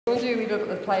We're going to do a wee bit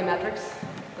of plyometrics.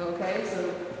 Okay,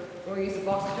 so we're going to use the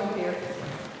box jump here.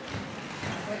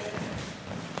 Okay.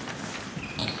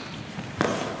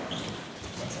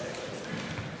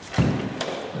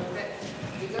 Okay.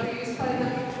 We're going to use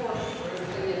plyometrics for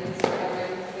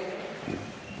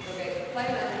okay,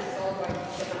 plyometrics is all about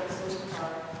getting that source of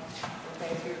power.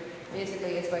 Okay, so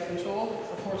basically it's about control,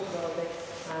 support stability,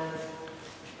 and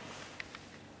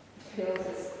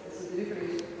this is the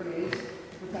different for these to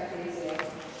protect the ACL.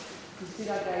 You see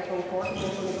that guy going forward,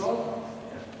 goes on the ball,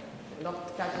 enough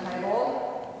to catch a high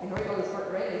ball. And here he goes for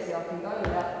right ACL, came down the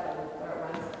left, and there it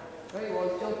went. There he was,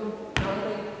 jumping,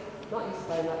 landing, not used to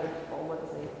plyometrics, ball went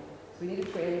his knee. So we need to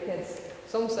train the kids.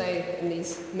 Some say in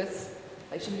these myths,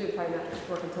 they shouldn't do plyometrics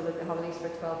work until they have at least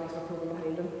about 12 weeks of program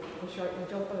behind them. I'm sure you're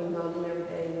jumping and landing every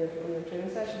day in your training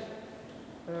session.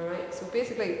 Alright, so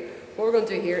basically what we're going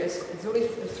to do here is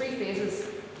there's 3 phases,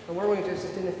 and what we're going to do is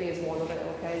just do the phase 1 of it,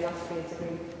 okay? And that's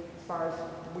basically as far as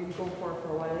we'll go for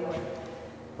a while anyway.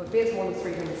 But phase 1 is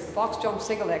 3 phases: box jump,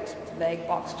 single leg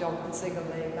box jump, and single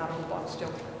leg lateral box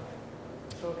jump.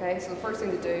 Okay, so the first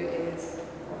thing to do is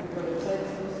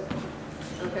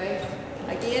okay.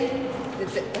 Again,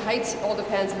 the height all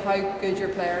depends on how good your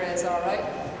player is, alright?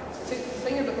 So the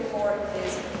thing you're looking for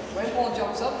is when the ball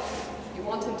jumps up, you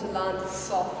want him to land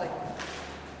softly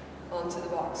onto the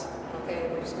box. Okay,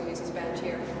 we're just going to use this bench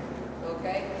here.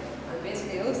 Okay, and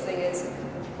basically the other thing is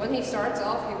when he starts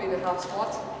off, he'll be in a half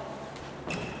squat.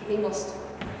 He must,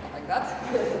 not like that,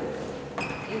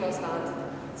 he must land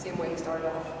the same way he started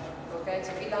off. Okay,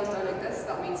 so if he lands down like this,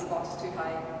 that means the box is too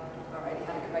high. Alright, he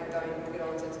had to get back down to get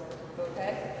onto it.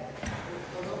 Okay?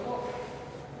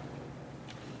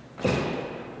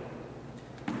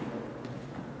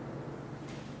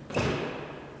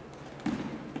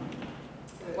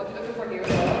 What you're looking for here is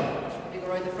you go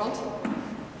around the front,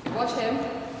 you watch him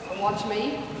and watch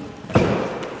me,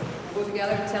 we'll go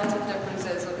together and tell us what the difference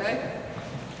is, okay?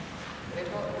 Ready,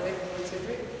 1, 2,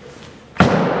 3.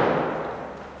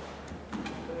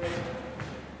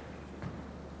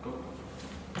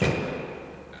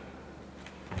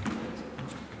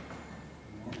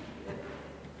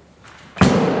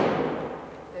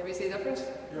 Maybe see the difference?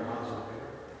 Your hands are bigger.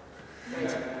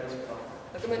 Right.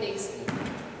 Look at my knees.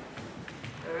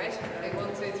 Alright, ready, 1,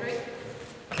 2, 3.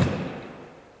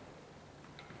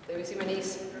 There we see my knees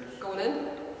going in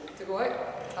to go out.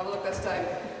 Have a look this time.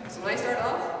 So when I start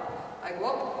off, I go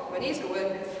up, my knees go in,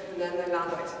 and then I land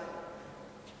out.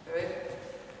 Alright?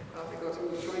 Off it goes. I'm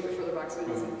going to show you a bit further back so you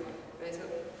can see. Right, so.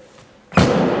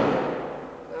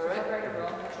 Alright. Right or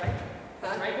wrong? That's right.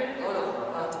 Huh? Right, right? Oh no,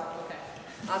 bad. Okay.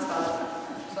 That's bad.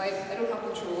 So I don't have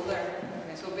control there.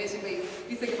 Okay. So basically, if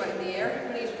you think about it in the air,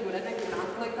 my knees are coming in, I can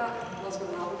land like that. What's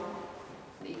going to happen?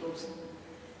 Knee goes.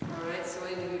 Alright, so I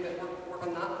need to do a bit work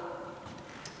on that.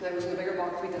 Now it was in the bigger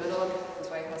box we did it on, that's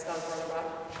why I stand further back.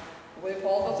 The way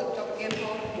Paul does it, jump again,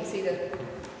 Paul, you can see the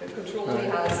control he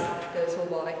has in his whole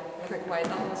body. Look how quiet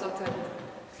that was that time.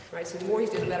 Right, so the more he's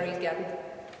doing, the better he's getting.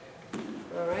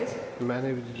 Alright? How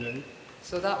many would you do?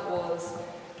 So that was,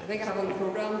 I think I have on the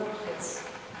programme, it's,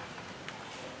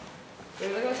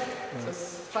 really good. So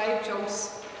it's 5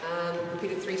 jumps and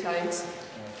repeated 3 times.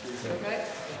 Okay?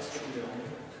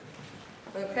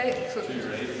 Okay, so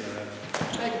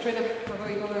hi Catriona, how about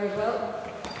you go there as well?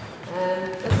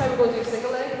 This time we're going to do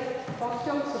single leg box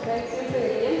jumps, okay? Same thing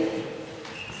again.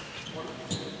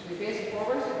 You're facing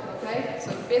forward, okay?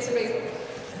 So basically,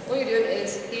 what you're doing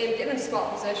is, again, get in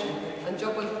squat position and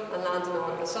jumping and landing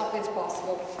on it as softly as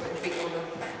possible with your feet on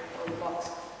the box.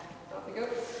 Off you go.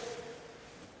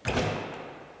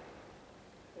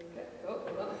 Okay, oh,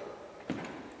 hold on.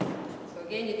 So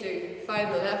again, you do 5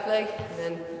 on the left leg, and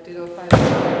then do the 5 on the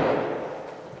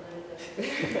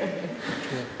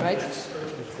right leg. Right?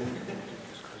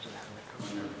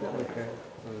 Okay.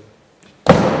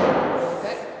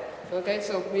 Okay. Okay,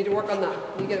 so we need to work on that.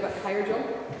 You get a bit higher jump,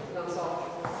 and that's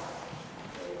soft.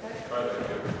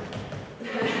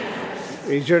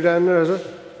 Okay. Easier down there, is it?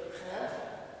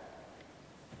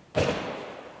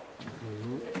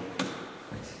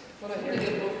 What I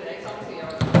do both legs, obviously.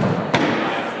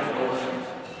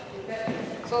 Okay.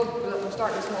 So we'll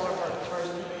start with smaller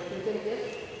version. Can you take it?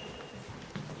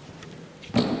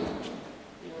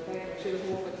 Okay, should have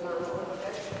moved it lands on it,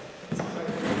 okay?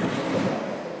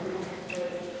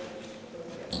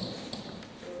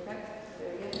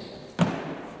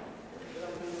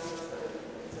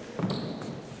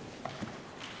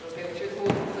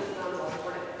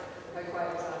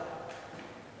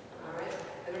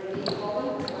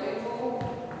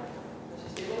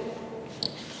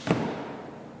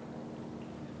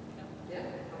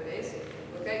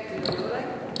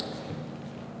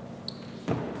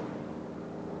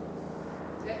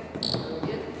 Okay, and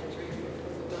again, make sure your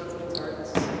foot lands on the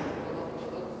targets.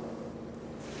 Hold up.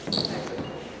 Excellent.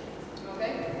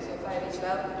 Okay, so 5 each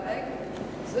leg.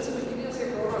 So this is what you do here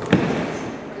for overall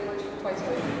pretty much twice a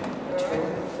week. Alright?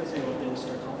 Physio at the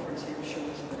Ulster conference, he was showing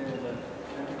us a video of the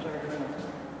county player kind of,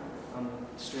 and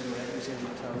straight away he was able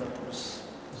to tell that there was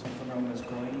something wrong with his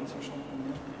groins or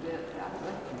something. Yeah,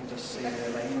 definitely. You can just see the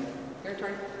alignment. Your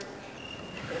turn.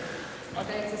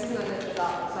 Okay, so this is on the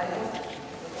that side one.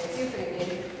 Okay, so you're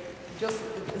again, just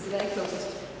this leg closest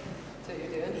to what you're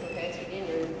doing. Okay, so again,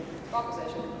 you're in squat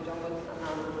position, jumping,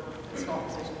 and squat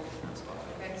position, squat.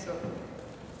 Okay, so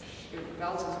your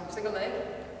balance is single leg,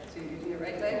 so you're using your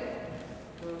right leg.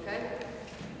 Okay.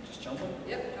 Just jumping?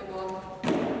 Yep, jump on.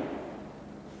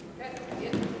 Okay,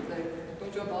 again, now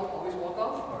don't jump off, always walk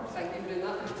off. Thank you for doing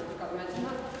that, I forgot to mention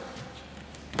that.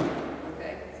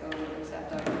 Okay, so I'm going to step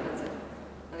down, that's it.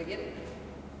 And again.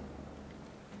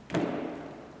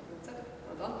 That's it,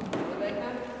 well done. Another leg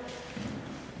now.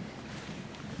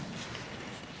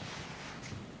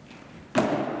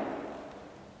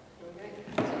 Okay,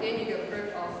 so again you get a group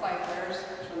of 5 players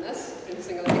from this, in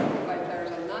single leg, 5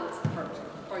 players on that,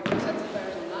 or 2 sets of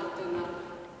players on that, doing that.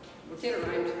 Rotate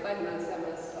around, 5 minutes, 7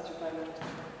 minutes, that's your 5 minutes.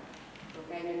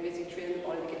 Okay, and you're basically training the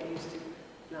body to get used to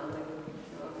landing.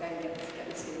 Okay,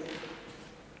 getting stable.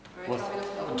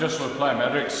 Well, just with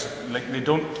plyometrics, like they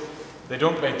don't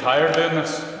get tired doing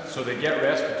this, so they get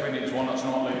rest between each one. It's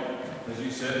not like, as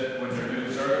you said, when you're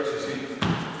doing circuits, you see.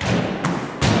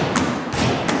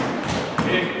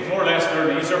 Okay, more or less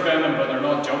their knees are bending, but they're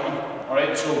not jumping.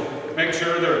 Alright, so make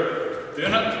sure they're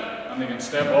doing it, and they can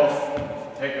step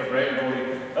off, take a break, and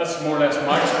go. That's more or less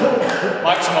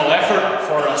maximal effort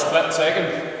for a split second.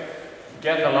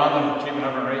 Getting the landing, keeping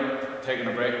everything right, taking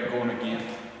a break, and going again.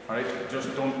 Alright,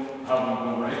 just don't have them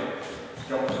go right.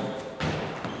 Jump.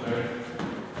 There.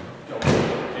 Jump.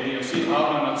 Okay, you'll see it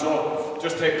happening, and so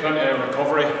just take plenty of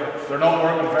recovery. They're not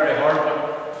working very hard,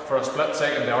 but for a split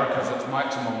second they are, because it's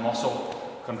maximum muscle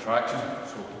contraction.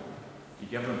 So you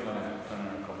give them plenty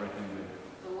of recovery.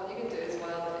 And what you can do as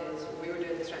well is, we were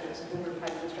doing the strength and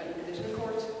conditioning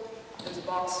course. There's a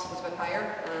box was a bit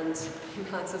higher, and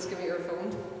Matt says, give me your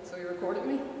phone. So he recorded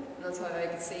me. And that's how I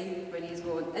could see my knees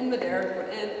going in midair, going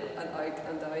in and out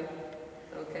and down.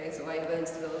 Okay, so I have an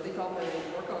instability problem I need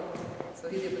to work on. So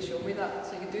he's able to show me that.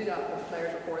 So you can do that with the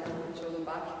players, record them and show them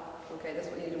back. Okay, this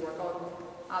is what you need to work on.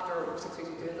 After 6 weeks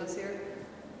of doing this here,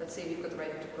 let's see if you've got the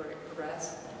right to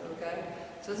progress. Okay,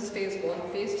 so this is phase 1.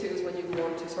 Phase 2 is when you go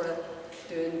on to sort of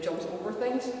doing jumps over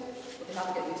things, but they have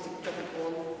to get used to jumping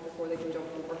on before they can jump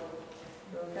over.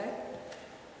 Okay?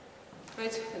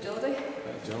 Right, agility.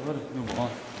 Agility, no more.